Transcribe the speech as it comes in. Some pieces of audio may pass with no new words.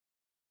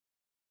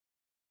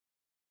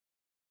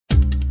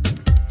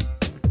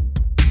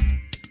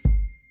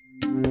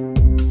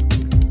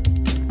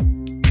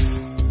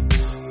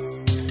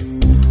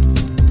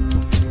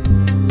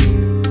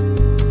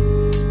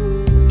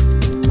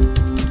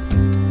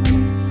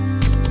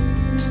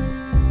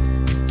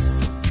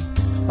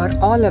For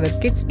all our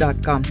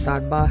கிட்ஸ்.com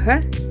சார்பாக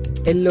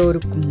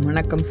எல்லோருக்கும்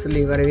வணக்கம்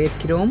சொல்லி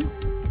வரவேற்கிறோம்.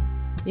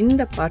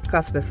 இந்த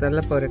பாட்காஸ்ட்டில் சொல்ல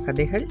போகிற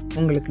கதைகள்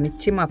உங்களுக்கு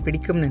நிச்சயமாக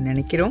பிடிக்கும்னு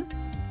நினைக்கிறோம்.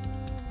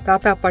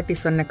 தாத்தா பாட்டி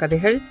சொன்ன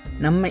கதைகள்,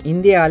 நம்ம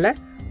இந்தியாவில்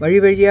வழி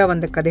வழியாக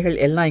வந்த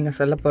கதைகள் எல்லாம் இங்கே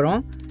சொல்ல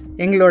போகிறோம்.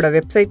 எங்களோட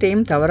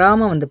வெப்சைட்டையும்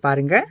தவறாமல் வந்து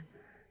பாருங்கள்.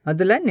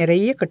 அதில்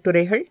நிறைய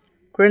கட்டுரைகள்,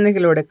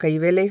 குழந்தைகளோட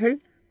கைவேலைகள்,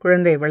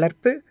 குழந்தை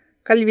வளர்ப்பு,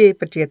 கல்வியை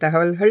பற்றிய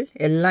தகவல்கள்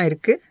எல்லாம்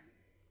இருக்குது.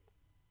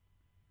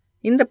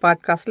 இந்த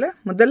பாட்காஸ்டில்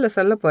முதல்ல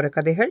சொல்ல போகிற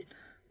கதைகள்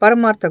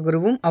பரமார்த்த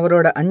குருவும்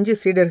அவரோட 5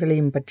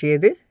 சீடர்களையும்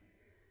பற்றியது.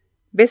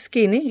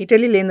 பெஸ்கின்னு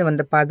இட்டலியிலேருந்து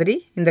வந்த பாதிரி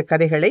இந்த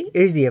கதைகளை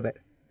எழுதியவர்.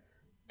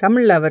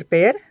 தமிழில் அவர்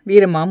பெயர்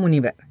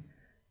வீரமாமுனிவர்.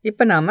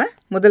 இப்போ நாம்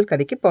முதல்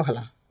கதைக்கு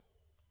போகலாம்.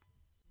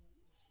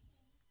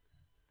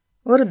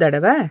 ஒரு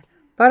தடவை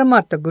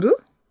பரமார்த்த குரு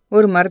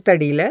ஒரு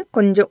மரத்தடியில்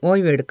கொஞ்சம்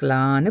ஓய்வு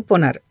எடுக்கலான்னு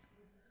போனார்.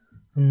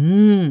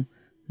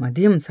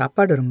 மதியம்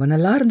சாப்பாடு ரொம்ப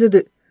நல்லா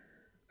இருந்தது.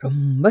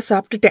 ரொம்ப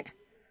சாப்பிட்டுட்டேன்.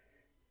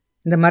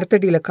 இந்த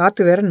மரத்தடியில்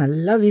காற்று வேற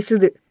நல்லா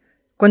வீசுது.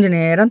 கொஞ்ச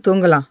நேரம்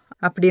தூங்கலாம்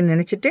அப்படின்னு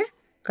நினச்சிட்டு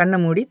கண்ணை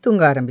மூடி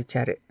தூங்க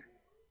ஆரம்பித்தார்.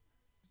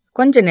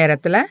 கொஞ்ச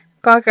நேரத்தில்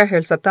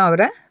காக்காய்கள் சத்தம்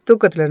அவரை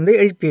தூக்கத்திலிருந்து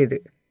எழுப்பியது.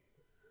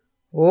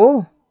 ஓ,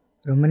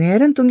 ரொம்ப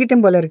நேரம்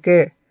தூங்கிட்டேன் போல இருக்கு,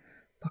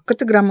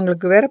 பக்கத்து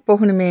கிராமங்களுக்கு வேற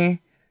போகணுமே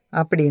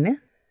அப்படின்னு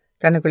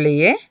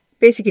தனக்குள்ளேயே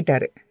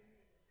பேசிக்கிட்டாரு.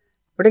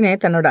 உடனே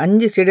தன்னோட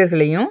 5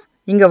 சீடர்களையும்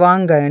இங்கே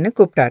வாங்கன்னு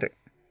கூப்பிட்டாரு.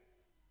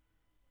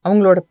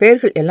 அவங்களோட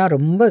பேர்கள் எல்லாம்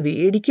ரொம்ப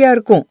வேடிக்கையாக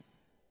இருக்கும்.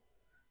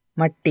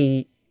 மட்டி,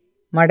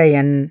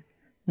 மடையன்,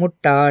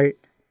 முட்டாள்,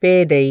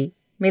 பேதை,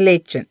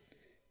 மிலேச்சன்,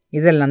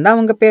 இதெல்லாம் தான்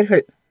அவங்க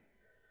பேர்கள்.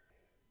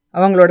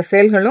 அவங்களோட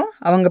செயல்களும்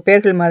அவங்க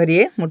பேர்கள்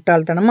மாதிரியே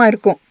முட்டாள்தனமாக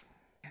இருக்கும்.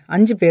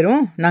 5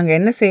 பேரும் நாங்கள்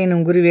என்ன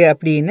செய்யணும் குருவே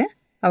அப்படின்னு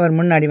அவர்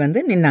முன்னாடி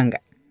வந்து நின்னாங்க.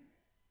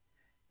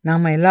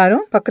 நாம்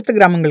எல்லாரும் பக்கத்து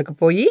கிராமங்களுக்கு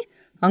போய்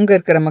அங்கே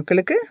இருக்கிற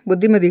மக்களுக்கு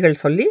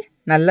புத்திமதிகள் சொல்லி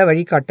நல்ல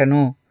வழி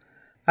காட்டணும்,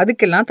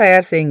 அதுக்கெல்லாம்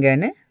தயார்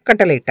செய்யுங்கன்னு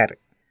கட்டளையிட்டார்.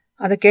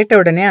 அதை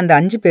கேட்ட உடனே அந்த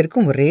 5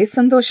 பேருக்கும் ஒரே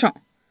சந்தோஷம்.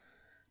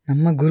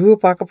 நம்ம குருவை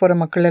பார்க்க போகிற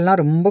மக்கள் எல்லாம்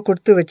ரொம்ப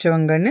கொடுத்து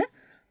வச்சவங்கன்னு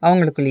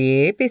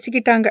அவங்களுக்குள்ளேயே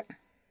பேசிக்கிட்டாங்க.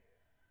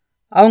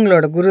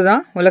 அவங்களோட குரு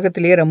தான்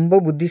உலகத்திலேயே ரொம்ப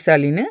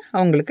புத்திசாலின்னு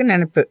அவங்களுக்கு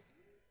நினைப்பு.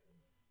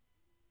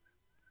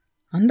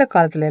 அந்த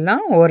காலத்துல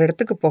எல்லாம் ஒரு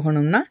இடத்துக்கு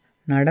போகணும்னா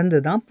நடந்து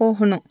தான்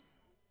போகணும்.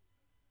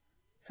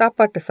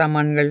 சாப்பாட்டு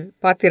சாமான்கள்,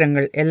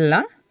 பாத்திரங்கள்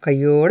எல்லாம்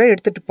கையோடு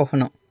எடுத்துகிட்டு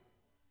போகணும்.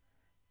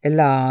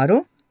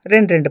 எல்லாரும்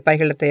 2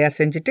 பைகளை தயார்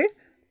செஞ்சுட்டு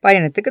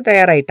பயணத்துக்கு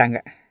தயாராகிட்டாங்க.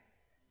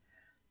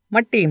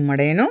 மட்டியும்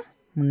மடையனும்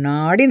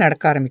முன்னாடி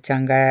நடக்க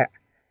ஆரம்பித்தாங்க.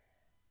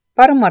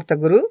 பரமார்த்த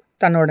குரு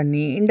தன்னோட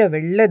நீண்ட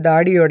வெள்ளை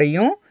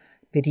தாடியோடையும்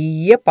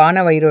பெரிய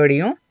பானை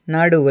வயிறோடையும்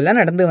நடுவில்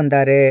நடந்து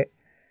வந்தார்.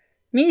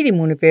 மீதி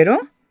 3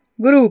 பேரும்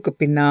குருவுக்கு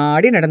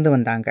பின்னாடி நடந்து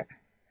வந்தாங்க.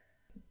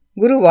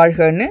 குரு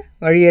வாழ்கன்னு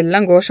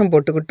வழியெல்லாம் கோஷம்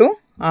போட்டுக்கிட்டும்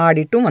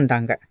ஆடிட்டும்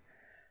வந்தாங்க.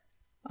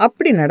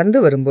 அப்படி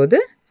நடந்து வரும்போது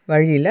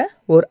வழியில்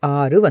ஒரு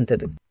ஆறு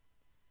வந்தது.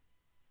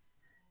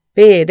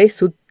 பேதை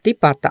சுற்றி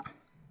பார்த்தான்.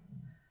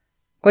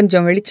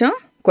 கொஞ்சம் வெளிச்சம்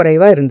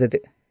குறைவாக இருந்தது.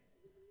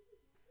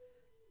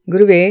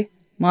 குருவே,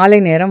 மாலை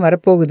நேரம்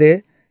வரப்போகுது,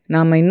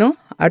 நாம் இன்னும்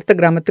அடுத்த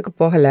கிராமத்துக்கு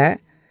போகலை,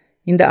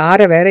 இந்த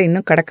ஆறை வேற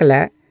இன்னும் கடக்கலை,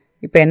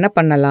 இப்போ என்ன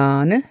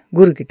பண்ணலான்னு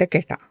குரு கிட்ட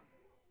கேட்டான்.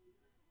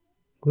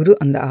 குரு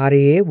அந்த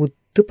ஆறையே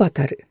உத்து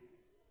பார்த்தாரு.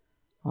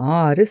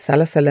 ஆறு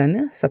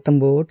சலசலன்னு சத்தம்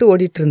போட்டு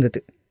ஓடிட்டு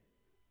இருந்தது.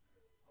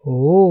 ஓ,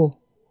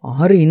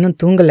 ஆறு இன்னும்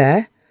தூங்கலை,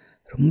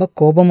 ரொம்ப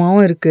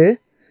கோபமாகவும் இருக்கு,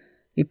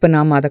 இப்போ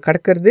நாம் அதை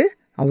கடக்கிறது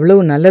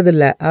அவ்வளவு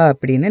நல்லதில்லை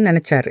அப்படின்னு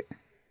நினச்சாரு.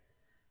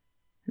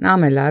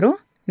 நாம் எல்லாரும்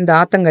இந்த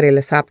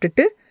ஆத்தங்கரையில்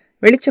சாப்பிட்டுட்டு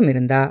வெளிச்சம்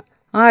இருந்தா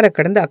ஆறை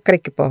கடந்து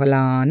அக்கறைக்கு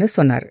போகலான்னு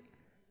சொன்னார்.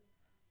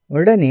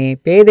 உடனே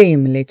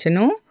பேதையும்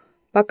மிலேச்சனும்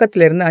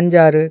பக்கத்தில் இருந்து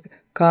 5-6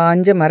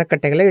 காஞ்ச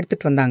மரக்கட்டைகளை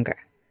எடுத்துகிட்டு வந்தாங்க.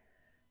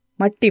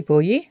 மட்டி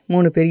போய்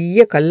 3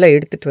 பெரிய கல்லை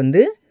எடுத்துகிட்டு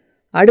வந்து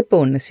அடுப்பை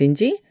ஒன்று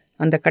செஞ்சு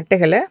அந்த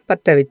கட்டைகளை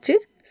பற்ற வச்சு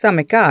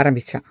சமைக்க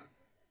ஆரம்பித்தான்.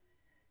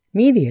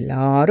 மீதி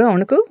எல்லாரும்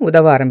அவனுக்கு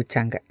உதவ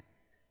ஆரம்பித்தாங்க.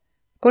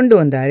 கொண்டு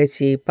வந்த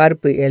அரிசி,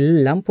 பருப்பு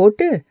எல்லாம்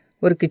போட்டு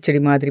ஒரு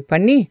கிச்சடி மாதிரி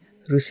பண்ணி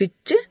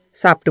ருசிச்சு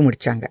சாப்பிட்டு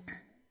முடிச்சாங்க.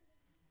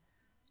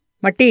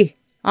 மட்டி,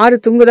 ஆறு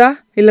தூங்குதா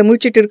இல்லை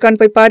முழிச்சிட்டு இருக்கான்னு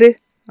போய் பாரு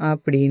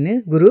அப்படின்னு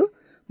குரு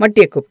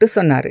மட்டியை கூப்பிட்டு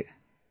சொன்னார்.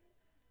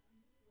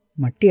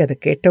 மட்டி அதை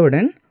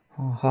கேட்டவுடன்,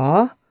 ஆஹா,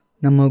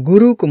 நம்ம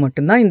குருவுக்கு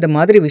மட்டும்தான் இந்த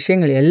மாதிரி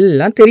விஷயங்கள்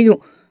எல்லாம்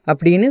தெரியும்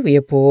அப்படின்னு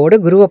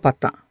வியப்போட குருவை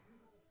பார்த்தான்.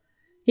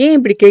 ஏன்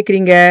இப்படி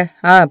கேட்குறீங்க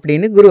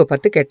அப்படின்னு குருவை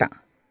பார்த்து கேட்டான்.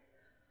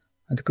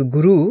 அதுக்கு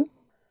குரு,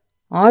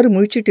 ஆறு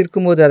முழிச்சிட்டு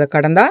இருக்கும்போது அதை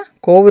கடந்தா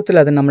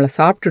கோபத்தில் அது நம்மளை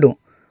சாப்பிட்டுடும்,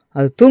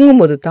 அது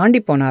தூங்கும்போது தாண்டி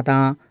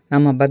போனாதான்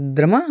நம்ம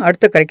பத்திரமா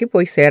அடுத்த கரைக்கு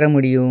போய் சேர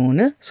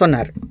முடியும்னு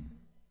சொன்னார்.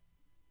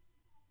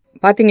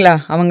 பார்த்தீங்களா,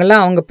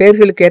 அவங்கெல்லாம் அவங்க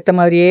பேர்களுக்கு ஏற்ற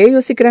மாதிரியே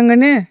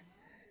யோசிக்கிறாங்கன்னு.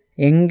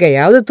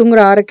 எங்கேயாவது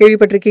தூங்குற ஆறை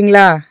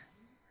கேள்விப்பட்டிருக்கீங்களா?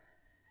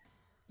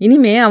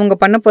 இனிமே அவங்க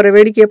பண்ண போகிற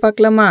வேடிக்கையை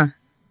பார்க்கலாமா?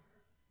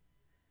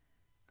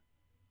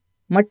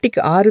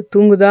 மட்டிக்கு ஆறு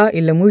தூங்குதா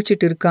இல்லை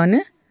முழிச்சிட்டு இருக்கான்னு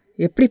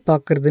எப்படி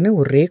பார்க்கறதுன்னு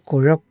ஒரே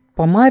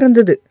குழப்பமாக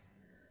இருந்தது.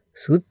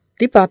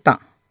 சுற்றி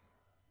பார்த்தான்.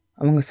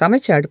 அவங்க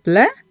சமைச்ச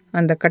அடுப்பில்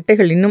அந்த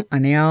கட்டைகள் இன்னும்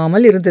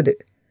அணையாமல் இருந்தது.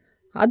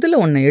 அதில்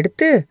ஒன்றை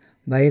எடுத்து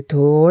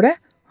பயத்தோட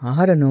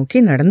ஆறை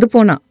நோக்கி நடந்து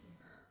போனான்.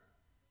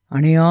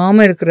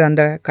 அணையாமல் இருக்கிற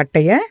அந்த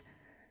கட்டையை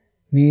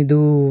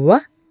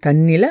மெதுவாக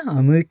தண்ணியில்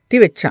அமிழ்த்தி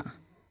வச்சான்.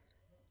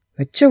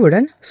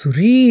 வச்சவுடன்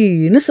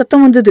சுரீன்னு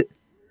சத்தம் வந்தது.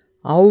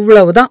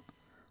 அவ்வளவுதான்.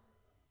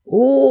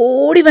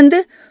 ஓடி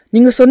வந்து,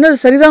 நீங்கள் சொன்னது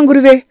சரிதான்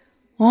குருவே,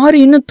 ஆறு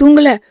இன்னும்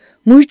தூங்கலை,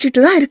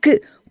 முழிச்சிட்டு தான்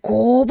இருக்கு,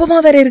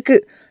 கோபமாக வேற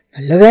இருக்கு,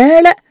 நல்ல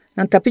வேளை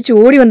நான் தப்பிச்சு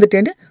ஓடி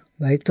வந்துட்டேன்னு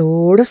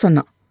பயத்தோடு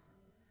சொன்னான்.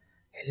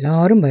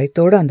 எல்லாரும்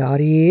பயத்தோடு அந்த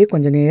ஆறையே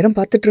கொஞ்ச நேரம்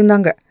பார்த்துட்டு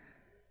இருந்தாங்க.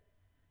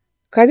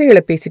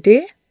 கதைகளை பேசிட்டே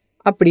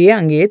அப்படியே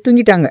அங்கேயே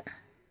தூங்கிட்டாங்க.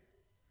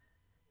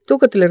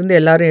 தூக்கத்திலிருந்து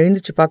எல்லாரும்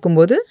எழுந்திரிச்சு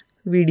பார்க்கும்போது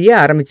விடிய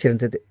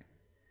ஆரம்பிச்சிருந்தது.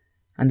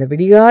 அந்த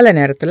விடிகால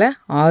நேரத்தில்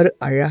ஆறு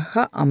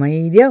அழகாக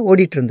அமைதியாக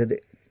ஓடிட்டு இருந்தது.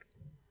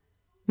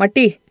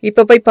 மட்டி,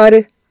 இப்போ போய்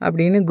பாரு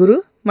அப்படின்னு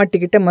குரு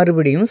மட்டிக்கிட்ட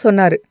மறுபடியும்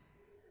சொன்னார்.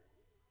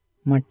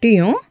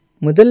 மட்டியும்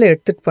முதல்ல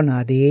எடுத்துகிட்டு போன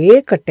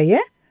அதே கட்டையை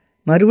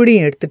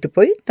மறுபடியும் எடுத்துகிட்டு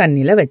போய்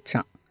தண்ணியில்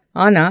வச்சான்.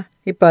 ஆனால்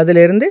இப்போ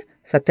அதிலிருந்து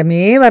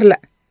சத்தமே வரல.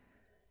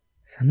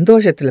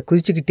 சந்தோஷத்தில்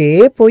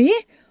குதிச்சுக்கிட்டே போய்,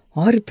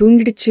 ஆறு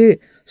தூங்கிடுச்சு,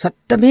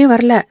 சத்தமே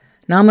வரல,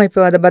 நாம்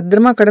இப்போ அதை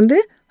பத்திரமா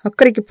கடந்து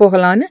அக்கறைக்கு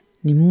போகலான்னு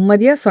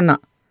நிம்மதியாக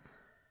சொன்னான்.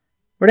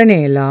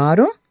 உடனே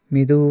எல்லாரும்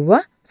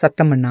மெதுவாக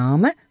சத்தம்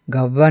பண்ணாமல்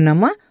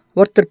கவனமாக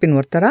ஒருத்தர் பின்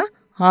ஒருத்தராக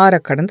ஆறை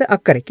கடந்து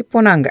அக்கறைக்கு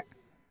போனாங்க.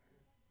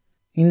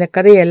 இந்த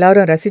கதையை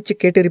எல்லாரும் ரசித்து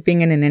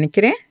கேட்டிருப்பீங்கன்னு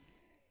நினைக்கிறேன்.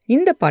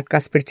 இந்த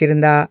பாட்காஸ்ட்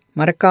பிடிச்சிருந்தா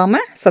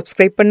மறக்காமல்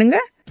சப்ஸ்கிரைப்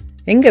பண்ணுங்கள்.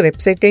 எங்கள்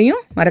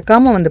வெப்சைட்டையும்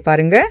மறக்காமல் வந்து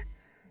பாருங்கள்.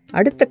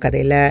 அடுத்த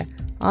கதையில்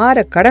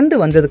ஆறை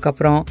கடந்து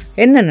வந்ததுக்கப்புறம்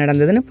என்ன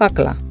நடந்ததுன்னு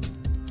பார்க்கலாம்.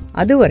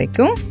 அது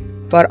வரைக்கும்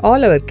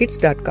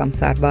forallOurKids.com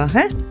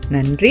சார்பாக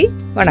நன்றி,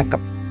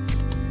 வணக்கம்.